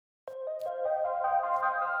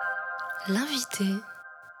L'invité.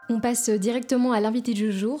 On passe directement à l'invité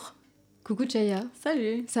du jour. Coucou Chaya.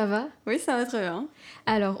 Salut. Ça va ? Oui, ça va très bien.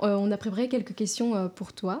 Alors, on a préparé quelques questions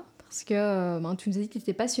pour toi, parce que tu nous as dit que tu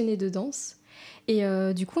étais passionnée de danse. Et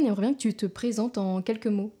du coup, on aimerait bien que tu te présentes en quelques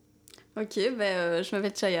mots. Ok, je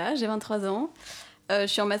m'appelle Chaya, j'ai 23 ans. Je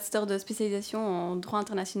suis en master de spécialisation en droit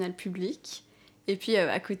international public. Et puis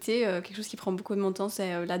à côté, quelque chose qui prend beaucoup de mon temps,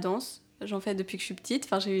 c'est la danse. J'en fais depuis que je suis petite.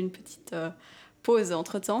 Enfin, j'ai eu une petite pause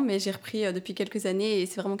entre-temps, mais j'ai repris depuis quelques années et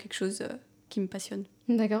c'est vraiment quelque chose qui me passionne.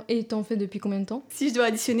 D'accord. Et t'en fais depuis combien de temps ? Si je dois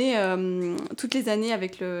additionner toutes les années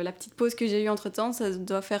avec la petite pause que j'ai eue entre-temps, ça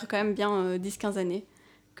doit faire quand même bien 10-15 années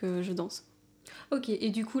que je danse. Ok, et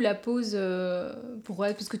du coup, la pause, pourquoi ?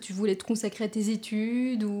 Parce que tu voulais te consacrer à tes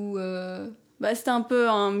études ou... C'était un peu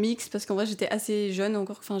un mix parce qu'en vrai j'étais assez jeune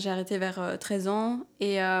encore, enfin j'ai arrêté vers 13 ans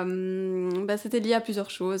et c'était lié à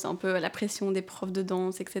plusieurs choses, un peu à la pression des profs de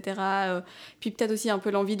danse, etc. Puis peut-être aussi un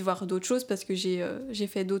peu l'envie de voir d'autres choses parce que j'ai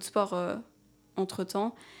fait d'autres sports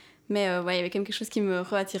entre-temps. Mais il y avait quand même quelque chose qui me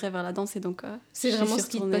re-attirait vers la danse et donc c'est vraiment ce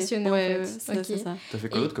qui te passionnait en fait. C'est ça. T'as fait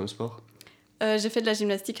quoi d'autre comme sport ? J'ai fait de la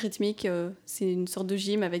gymnastique rythmique, c'est une sorte de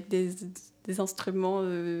gym avec des instruments,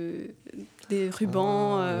 des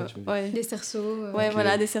rubans, des cerceaux. Ouais, Ok.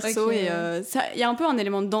 voilà, des cerceaux. Ok. Et il y a un peu un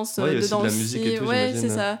élément de danse Ouais, il y a aussi dedans de la musique et tout, ouais, j'imagine.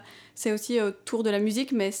 c'est ça. C'est aussi autour de la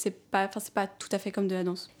musique, mais c'est pas tout à fait comme de la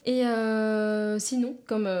danse. Et sinon,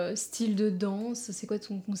 comme style de danse, c'est quoi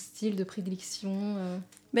ton style de prédilection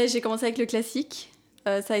J'ai commencé avec le classique.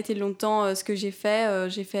 Ça a été longtemps ce que j'ai fait.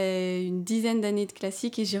 J'ai fait une dizaine d'années de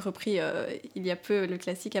classique et j'ai repris il y a peu le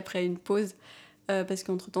classique après une pause. Parce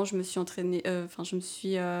qu'entre-temps, je me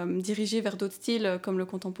suis dirigée vers d'autres styles comme le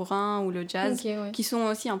contemporain ou le jazz, Ok, ouais. qui sont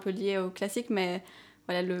aussi un peu liés au classique, mais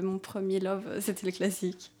voilà, mon premier love, c'était le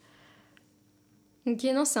classique. Ok,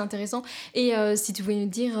 non, c'est intéressant. Et si tu voulais nous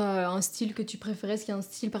dire un style que tu préférais, est-ce qu'il y a un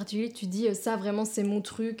style particulier, tu dis ça vraiment c'est mon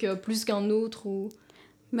truc plus qu'un autre ou...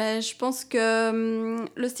 Je pense que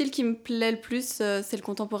le style qui me plaît le plus, c'est le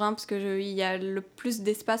contemporain, parce qu'il y a le plus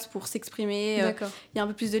d'espace pour s'exprimer, D'accord. il y a un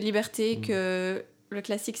peu plus de liberté que le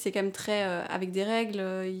classique, c'est quand même très avec des règles,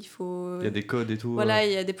 il faut... Il y a des codes et tout. Voilà,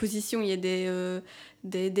 il y a des positions, il y a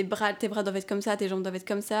des bras, tes bras doivent être comme ça, tes jambes doivent être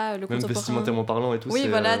comme ça, le Même contemporain... vestimentairement parlant et tout. Oui, c'est,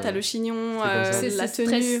 voilà, t'as le chignon, c'est comme ça. C'est la très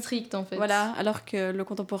tenue... strict en fait. Voilà, alors que le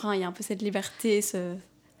contemporain, il y a un peu cette liberté,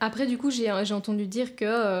 Après, du coup, j'ai entendu dire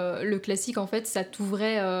que le classique, en fait, ça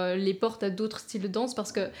t'ouvrait les portes à d'autres styles de danse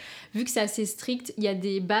parce que, vu que c'est assez strict, il y a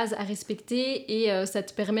des bases à respecter et ça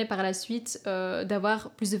te permet par la suite d'avoir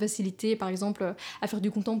plus de facilité, par exemple, à faire du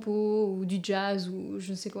contempo ou du jazz ou je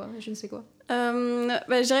ne sais quoi. Je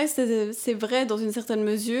dirais que c'est vrai dans une certaine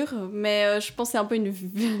mesure, mais je pense que c'est un peu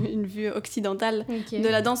une vue occidentale Ok. de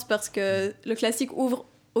la danse parce que le classique ouvre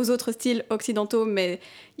aux autres styles occidentaux, mais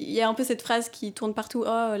il y a un peu cette phrase qui tourne partout,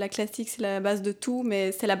 oh la classique c'est la base de tout,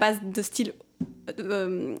 mais c'est la base de styles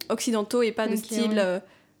occidentaux et pas de styles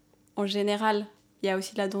en général. Il y a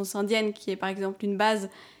aussi la danse indienne qui est par exemple une base,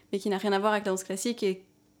 mais qui n'a rien à voir avec la danse classique et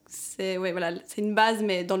c'est une base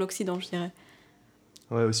mais dans l'Occident, je dirais.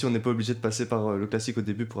 Ouais, aussi, on n'est pas obligé de passer par le classique au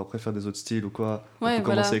début pour après faire des autres styles ou quoi. On Ouais, peut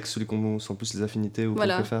voilà. commencer avec celui qu'on sent plus les affinités ou qu'on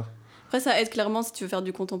préfère. Après, ça aide clairement si tu veux faire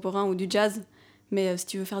du contemporain ou du jazz, mais si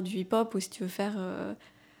tu veux faire du hip-hop ou si tu veux faire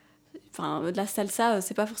de la salsa,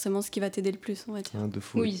 c'est pas forcément ce qui va t'aider le plus, on va dire. De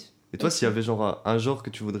fou. Oui. Et toi, s'il y avait genre un genre que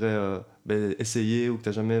tu voudrais essayer ou que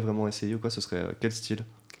t'as jamais vraiment essayé ou quoi, ce serait quel style ?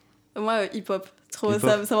 Moi, hip-hop. Trop,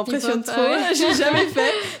 hip-hop. Ça m'impressionne Hip-hop, trop. ouais. J'ai jamais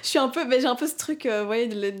fait. J'ai un peu ce truc,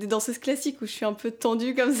 des danseuses classiques où je suis un peu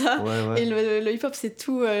tendue comme ça. Ouais. Et le hip-hop, c'est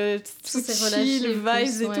tout C'est chill, relâché vibes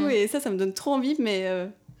plus, et ouais. tout. Et ça me donne trop envie, mais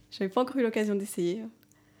j'avais pas encore eu l'occasion d'essayer.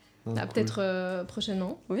 Non, cool. Peut-être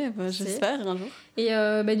prochainement. Oui, j'espère un jour.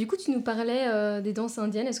 Et du coup, tu nous parlais des danses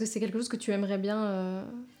indiennes. Est-ce que c'est quelque chose que tu aimerais bien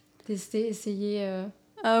tester, essayer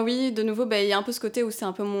Ah oui, de nouveau, il y a un peu ce côté où c'est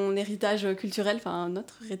un peu mon héritage culturel, enfin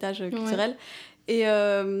notre héritage culturel. Ouais. Et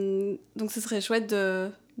donc ce serait chouette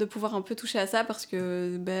de pouvoir un peu toucher à ça parce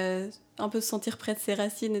que un peu se sentir près de ses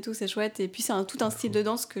racines et tout, c'est chouette. Et puis c'est tout un style de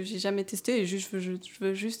danse que j'ai jamais testé et je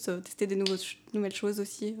veux juste tester des nouvelles choses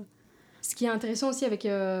aussi. Ce qui est intéressant aussi avec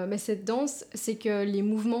cette danse, c'est que les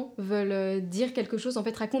mouvements veulent dire quelque chose, en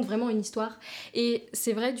fait, racontent vraiment une histoire. Et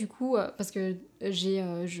c'est vrai, du coup, parce que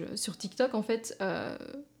sur TikTok, en fait, là,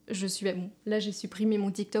 j'ai supprimé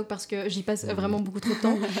mon TikTok parce que j'y passe vraiment beaucoup trop de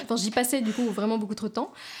temps. Enfin, j'y passais, du coup, vraiment beaucoup trop de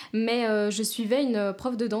temps. Mais je suivais une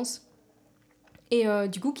prof de danse. Et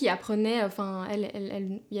du coup, qui apprenait,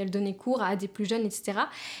 elle donnait cours à des plus jeunes, etc.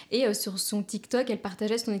 Et sur son TikTok, elle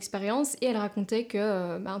partageait son expérience et elle racontait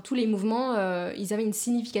que tous les mouvements, ils avaient une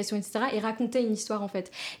signification, etc. Et racontait une histoire, en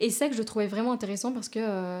fait. Et c'est ça que je trouvais vraiment intéressant parce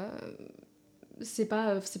que c'est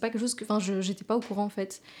pas quelque chose que... Enfin, j'étais pas au courant, en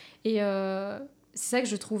fait. Et c'est ça que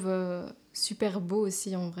je trouve super beau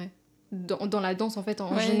aussi, en vrai. Dans la danse, en fait,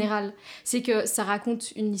 en général. C'est que ça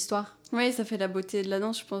raconte une histoire. Oui, ça fait la beauté de la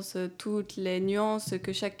danse, je pense, toutes les nuances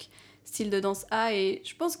que chaque style de danse a. Et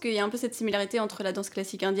je pense qu'il y a un peu cette similarité entre la danse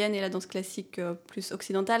classique indienne et la danse classique plus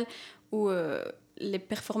occidentale, où les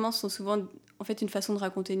performances sont souvent en fait une façon de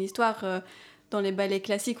raconter une histoire. Dans les ballets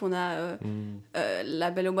classiques, on a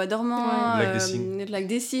La Belle au bois dormant, le lac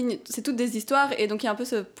des cygnes. C'est toutes des histoires. Et donc il y a un peu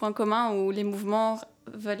ce point commun où les mouvements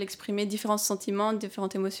veulent exprimer différents sentiments,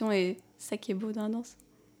 différentes émotions. Et c'est ça qui est beau dans la danse.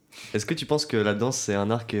 Est-ce que tu penses que la danse, c'est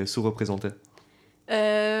un art qui est sous-représenté ?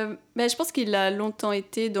 Je pense qu'il a longtemps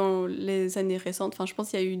été dans les années récentes. Enfin, je pense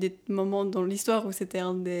qu'il y a eu des moments dans l'histoire où c'était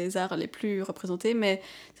un des arts les plus représentés, mais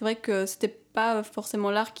c'est vrai que c'était pas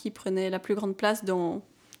forcément l'art qui prenait la plus grande place dans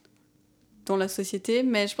la société.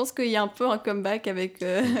 Mais je pense qu'il y a un peu un comeback avec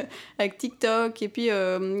TikTok, et puis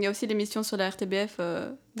il y a aussi l'émission sur la RTBF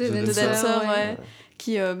de danseurs,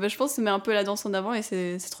 qui, je pense, met un peu la danse en avant, et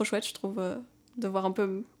c'est trop chouette, je trouve, de voir un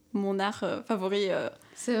peu mon art favori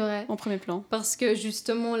c'est vrai. En premier plan. Parce que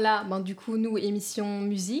justement là, du coup, nous, émission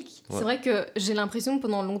musique, c'est vrai que j'ai l'impression que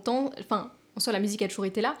pendant longtemps, enfin, en soi, la musique a toujours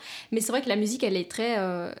été là, mais c'est vrai que la musique, elle est très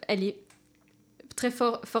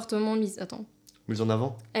fortement mise... Attends. Mise en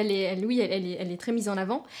avant ? Elle est très mise en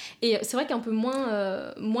avant. Et c'est vrai qu'un peu moins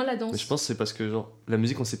la danse. Mais je pense que c'est parce que genre, la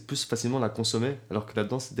musique, on sait plus facilement la consommer, alors que la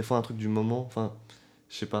danse, c'est des fois un truc du moment. Enfin,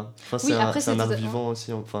 je sais pas. Enfin, c'est un art vivant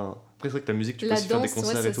aussi. Enfin, après, c'est vrai que la musique, tu peux aussi faire des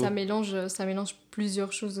concerts et tout. Ça mélange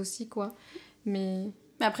plusieurs choses aussi, quoi. Mais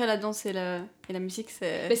après, la danse et la musique,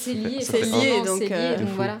 c'est lié. C'est lié, donc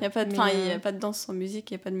voilà. Il n'y a pas de danse sans musique,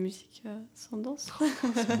 il n'y a pas de musique sans danse.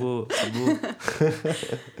 C'est beau.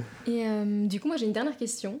 Et du coup, moi, j'ai une dernière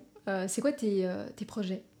question. C'est quoi tes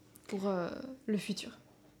projets pour le futur ?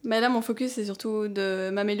 Mais là, mon focus, c'est surtout de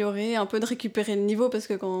m'améliorer, un peu de récupérer le niveau, parce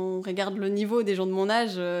que quand on regarde le niveau des gens de mon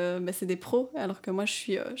âge, c'est des pros, alors que moi, je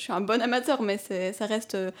suis un bon amateur, mais ça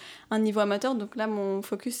reste un niveau amateur. Donc là, mon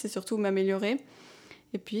focus, c'est surtout m'améliorer.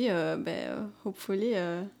 Et puis, hopefully,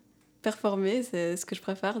 performer, c'est ce que je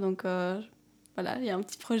préfère. Donc voilà, il y a un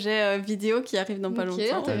petit projet vidéo qui arrive dans pas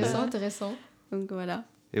longtemps. Intéressant. Donc voilà.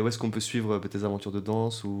 Et où est-ce qu'on peut suivre tes aventures de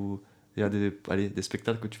danse, ou il y a des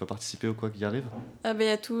spectacles que tu vas participer ou quoi qui arrivent ? Il y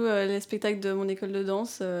a tous les spectacles de mon école de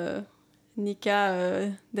danse, Nika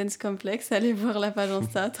Dance Complex, allez voir la page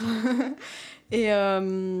Insta. Et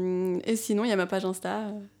sinon, il y a ma page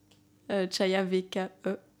Insta, Chaya VKE.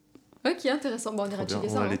 Ok, intéressant. Bon, on ira checker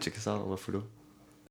ça. On va aller checker ça, on va follow.